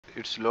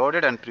it's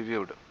loaded and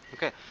previewed.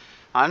 Okay,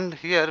 and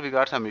here we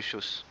got some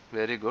issues.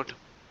 Very good.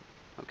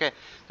 Okay,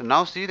 so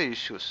now see the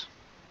issues.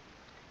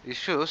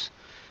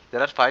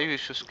 There are 5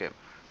 issues came.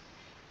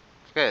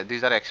 Okay,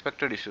 these are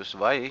expected issues.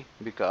 Why?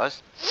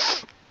 Because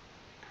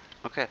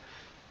okay,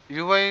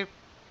 UI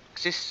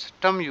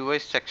system UI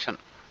section.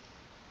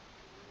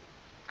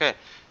 Okay,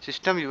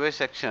 system UI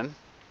section,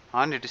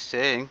 and it is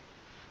saying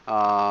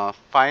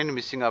find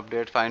missing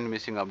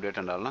update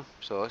and all. No?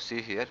 So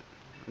see here,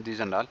 these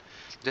and all.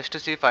 Just to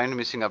see find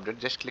missing update,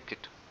 just click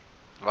it.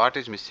 What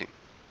is missing?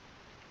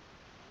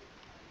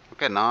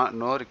 Okay,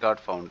 no record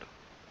found.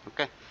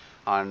 Okay,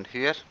 and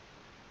here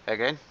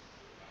again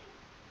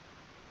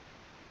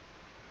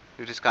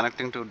it is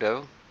connecting to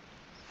dev,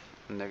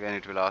 and again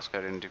it will ask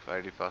identify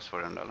ID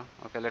password and all.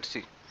 Okay, let's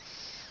see.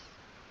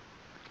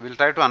 We'll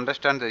try to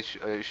understand the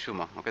issue.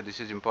 Okay, this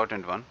is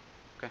important one.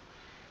 Okay,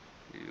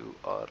 you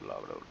are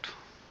logged out.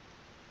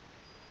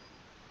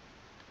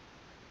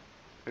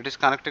 It is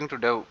connecting to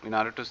dev in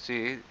order to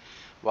see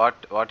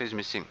what is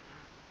missing.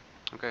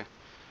 Okay,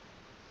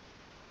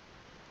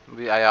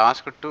 I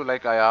asked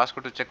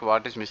to check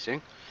what is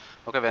missing.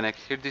 Okay, when I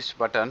hit this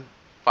button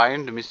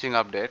find missing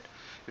update,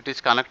 it is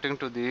connecting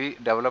to the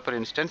developer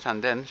instance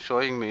and then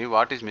showing me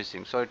what is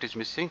missing. So it is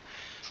missing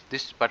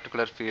this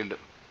particular field,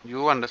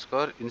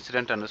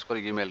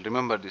 u_incident_email.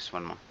 Remember this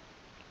one.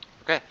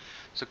 Okay,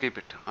 so keep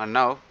it. And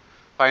now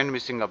find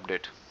missing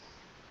update.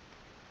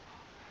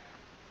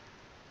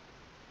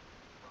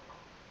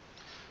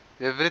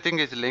 Everything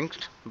is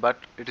linked, but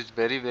it is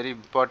very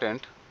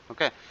important.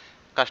 Okay,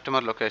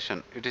 customer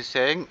location, it is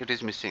saying it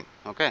is missing.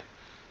 Okay,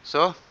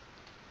 so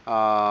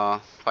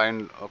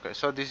find. Okay,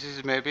 so this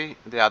is maybe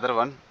the other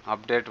one,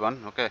 update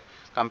one. Okay,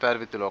 compare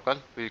with the local,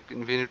 we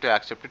need to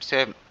accept it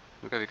same.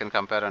 Okay, we can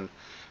compare,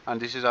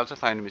 and this is also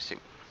find missing.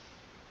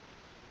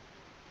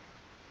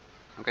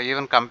 Okay,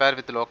 even compare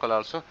with the local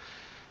also.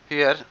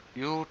 Here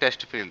you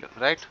test field,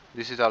 right?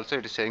 This is also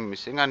it is saying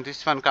missing, and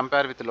this one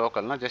compare with the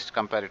local. Now just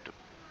compare it.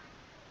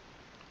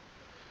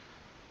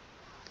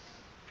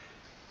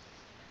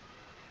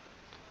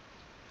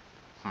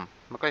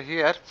 Okay,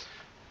 here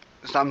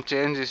some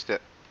change is there.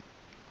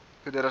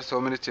 There are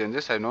so many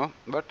changes, I know,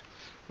 but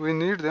we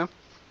need them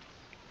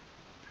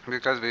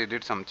because we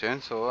did some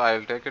change. So I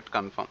will take it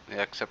confirm,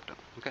 accept.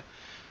 Okay,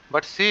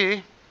 but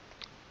see,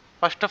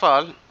 first of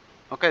all,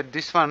 okay,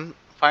 this one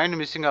find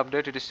missing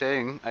update, it is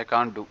saying I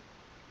can't do.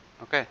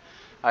 Okay,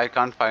 I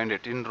can't find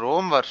it. In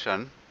Rome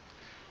version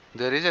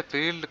there is a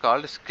field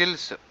called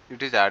skills,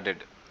 it is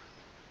added.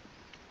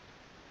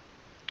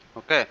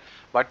 Okay,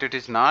 but it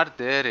is not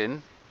there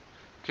in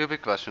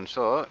cubic version.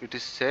 So it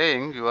is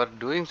saying you are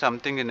doing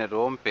something in a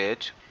Rome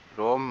page,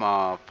 Rome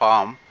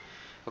form.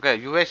 Okay,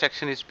 UI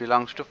section is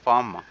belongs to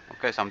form.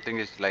 Okay, something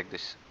is like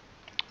this.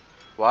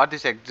 What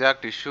this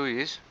exact issue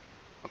is,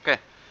 okay,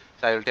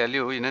 so I will tell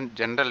you in a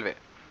general way.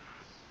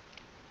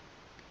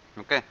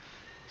 Okay,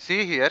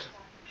 see here,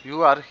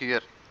 you are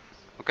here.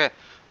 Okay,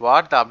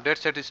 what the update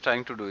set is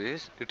trying to do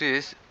is, it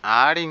is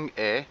adding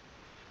a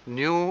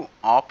new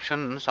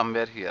option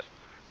somewhere here,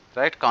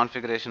 right?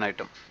 Configuration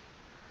item.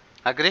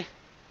 Agree?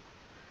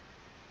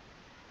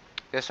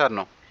 Yes or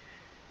no?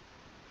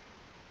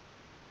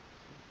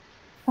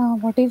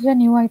 What is the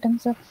new item,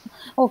 sir?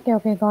 Okay,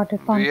 got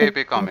it.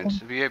 VIP comments.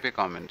 VIP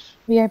comments,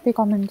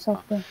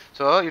 okay.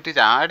 So it is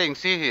adding,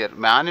 see here,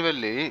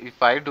 manually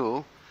if I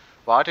do,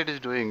 what it is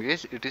doing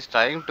is, it is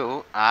trying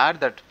to add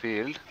that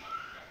field,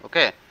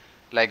 okay,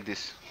 like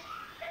this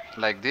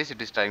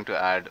it is trying to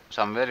add,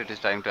 somewhere it is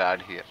trying to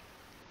add here.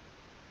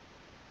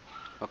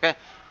 Okay,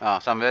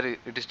 somewhere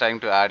it is trying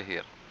to add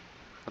here,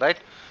 right?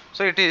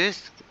 So it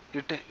is,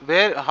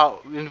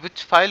 in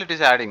which file it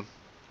is adding?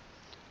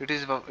 It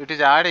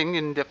is adding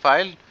in the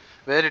file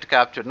where it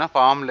captured na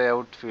form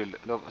layout field.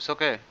 So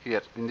okay,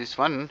 here in this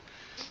one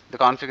the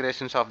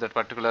configurations of that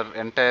particular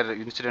entire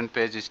incident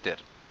page is there,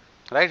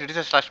 right? It is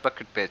a slash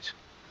bucket page,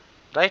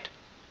 right?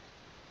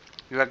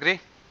 You agree?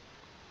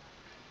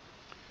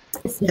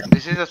 Yeah.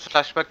 This is a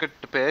slash bucket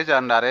page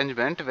and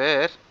arrangement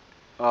where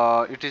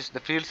it is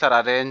the fields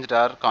are arranged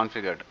or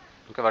configured.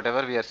 Okay,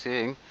 whatever we are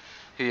seeing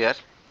here.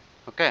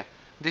 Okay,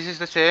 this is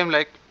the same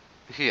like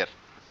here.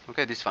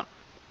 Okay, this one.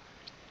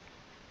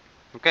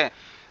 Okay,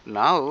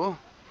 now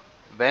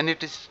when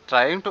it is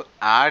trying to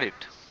add it,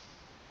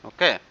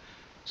 okay,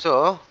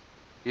 so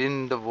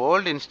in the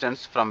old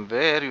instance from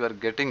where you are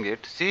getting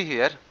it, see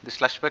here the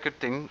slash bucket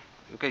thing.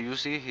 Okay, you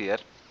see here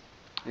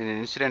in an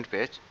incident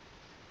page.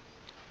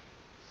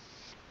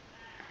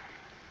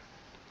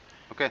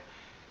 Okay,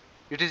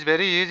 it is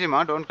very easy,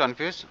 don't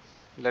confuse.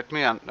 Let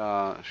me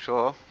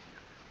show.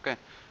 Okay,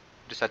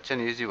 it is such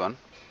an easy one.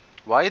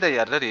 Why the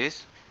error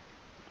is,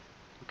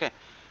 okay,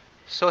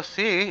 so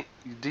see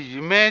the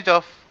image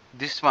of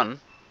this one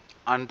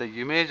and the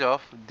image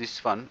of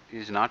this one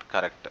is not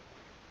correct.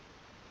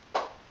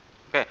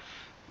 Okay,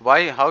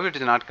 why, how it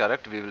is not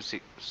correct, we will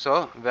see.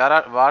 So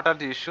what are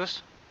the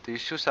issues? The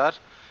issues are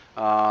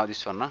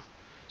this one.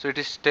 So it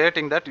is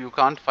stating that you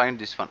can't find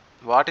this one.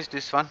 What is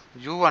this one?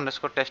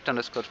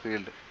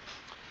 U_test_field.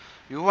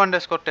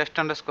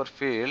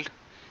 U_test_field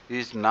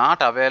is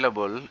not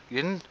available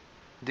in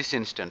this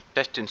instance,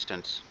 test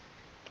instance.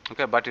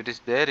 Okay, but it is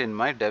there in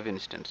my dev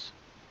instance.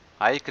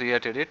 I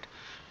created it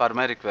for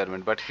my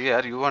requirement, but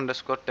here u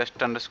underscore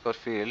test underscore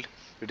field,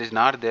 it is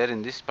not there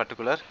in this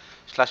particular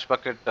slush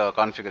bucket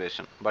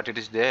configuration, but it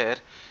is there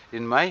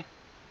in my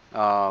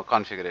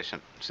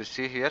configuration. So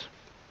see here,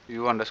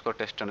 u underscore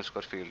test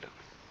underscore field.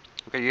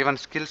 Okay, even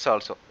skills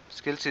also.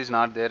 Skills is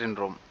not there in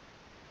Rome.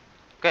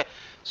 Okay,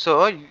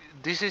 so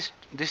this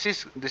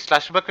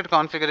slush bucket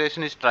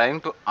configuration is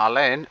trying to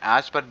align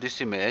as per this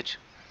image,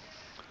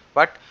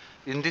 but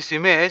in this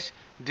image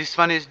this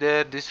one is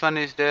there, this one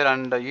is there,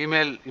 and the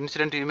email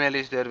incident email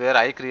is there where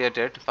I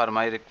created for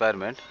my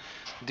requirement.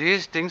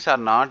 These things are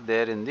not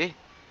there in the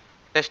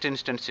test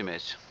instance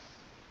image.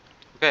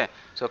 Okay,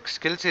 so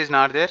skills is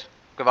not there.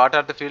 Okay, what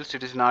are the fields?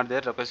 It is not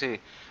there. Okay, see,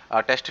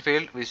 test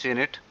field we seen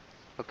it.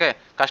 Okay,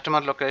 customer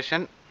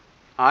location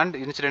and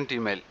incident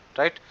email,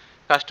 right?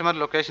 Customer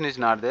location is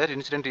not there,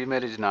 incident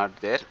email is not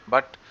there,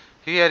 but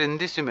here in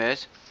this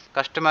image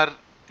customer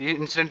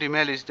incident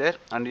email is there,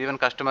 and even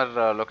customer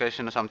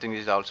location or something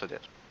is also there.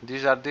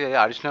 These are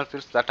the additional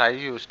fields that I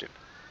used it,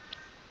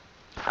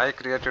 I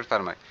created for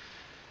my.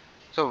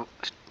 So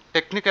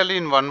technically,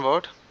 in one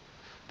word,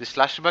 the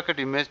slush bucket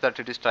image that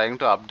it is trying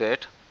to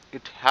update,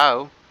 it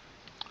have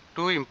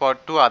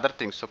two other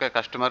things. Okay,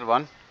 customer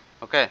 1,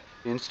 okay,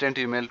 incident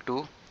email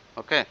 2,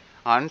 okay,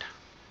 and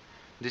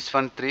this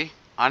one 3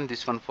 and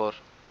this one 4.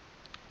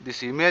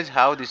 This image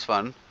have this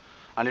one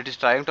and it is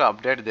trying to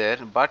update there,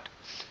 but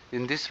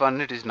in this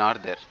one it is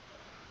not there.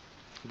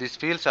 These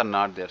fields are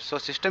not there. So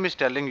system is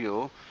telling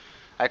you,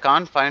 I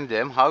can't find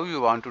them, how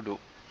you want to do.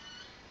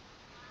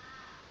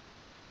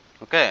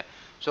 Okay,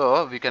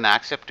 so we can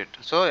accept it.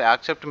 So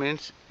accept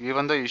means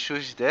even though issue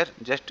is there,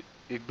 just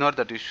ignore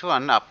that issue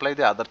and apply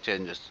the other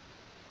changes.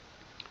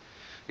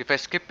 If I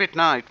skip it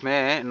now, it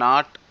may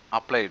not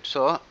apply it.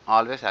 So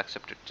always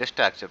accept it. Just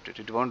accept it.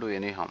 It won't do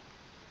any harm.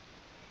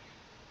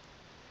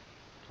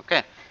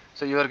 Okay,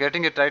 so you are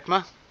getting it right,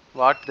 ma?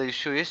 What the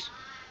issue is?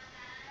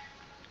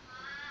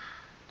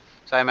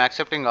 So I am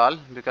accepting all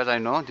because I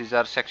know these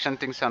are section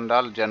things and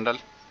all general.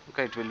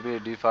 Okay, it will be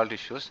default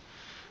issues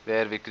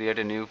where we create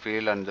a new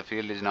field and the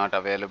field is not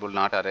available,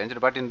 not arranged.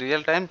 But in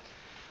real time,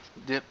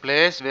 the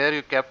place where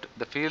you kept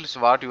the fields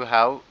what you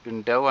have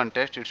in dev and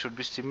test, it should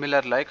be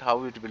similar like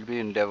how it will be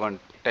in dev and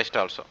test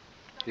also.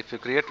 If you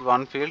create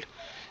one field,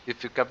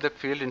 if you kept the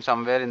field in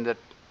somewhere in the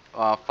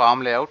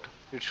form layout,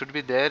 it should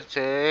be there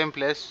same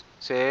place,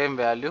 same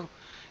value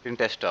in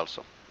test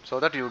also, so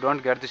that you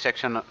don't get the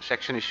section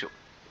issue,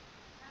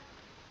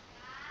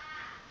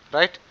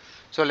 right?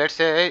 So let's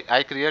say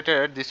I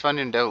created this one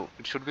in dev,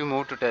 it should be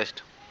moved to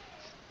test,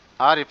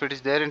 or if it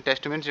is there in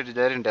test means it is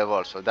there in dev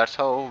also. That's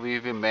how we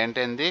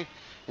maintain the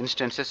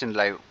instances in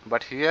live.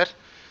 But here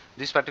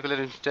this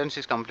particular instance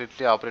is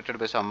completely operated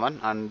by someone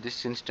and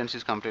this instance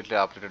is completely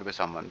operated by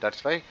someone.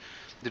 That's why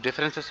the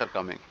differences are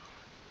coming.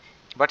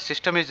 But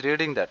system is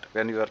reading that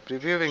when you are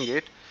previewing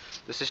it,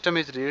 the system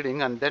is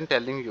reading and then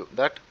telling you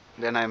that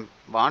when I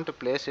want to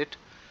place it,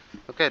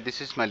 okay,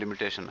 this is my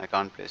limitation, I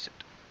can't place it.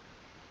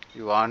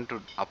 You want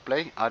to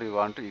apply or you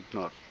want to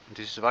ignore.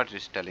 This is what it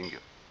is telling you.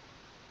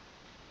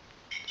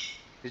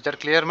 Is that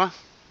clear, ma?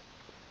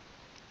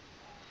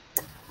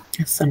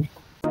 Yes, sir.